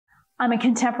I'm a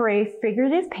contemporary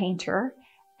figurative painter,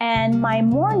 and my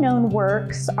more known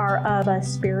works are of a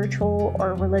spiritual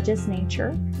or religious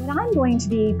nature. What I'm going to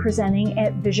be presenting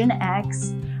at Vision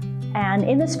X, and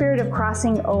in the spirit of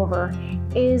crossing over,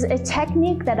 is a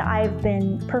technique that I've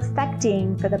been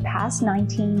perfecting for the past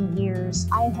 19 years.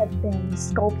 I have been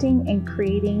sculpting and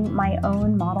creating my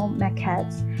own model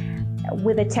maquettes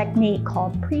with a technique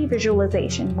called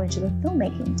pre-visualization, which is a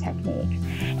filmmaking technique.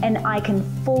 And I can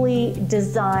fully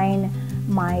design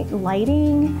my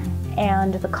lighting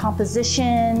and the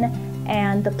composition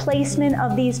and the placement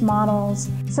of these models.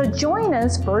 So join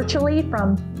us virtually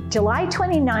from July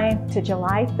 29th to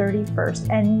July 31st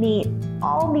and meet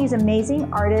all these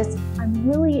amazing artists. I'm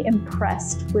really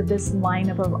impressed with this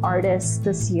lineup of artists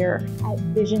this year at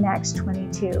Vision X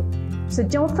 22. So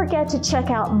don't forget to check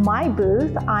out my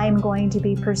booth. I'm going to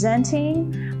be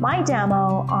presenting my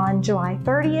demo on July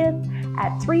 30th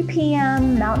at 3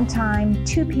 p.m. Mountain Time,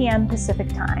 2 p.m. Pacific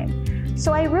Time.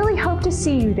 So I really hope to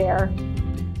see you there.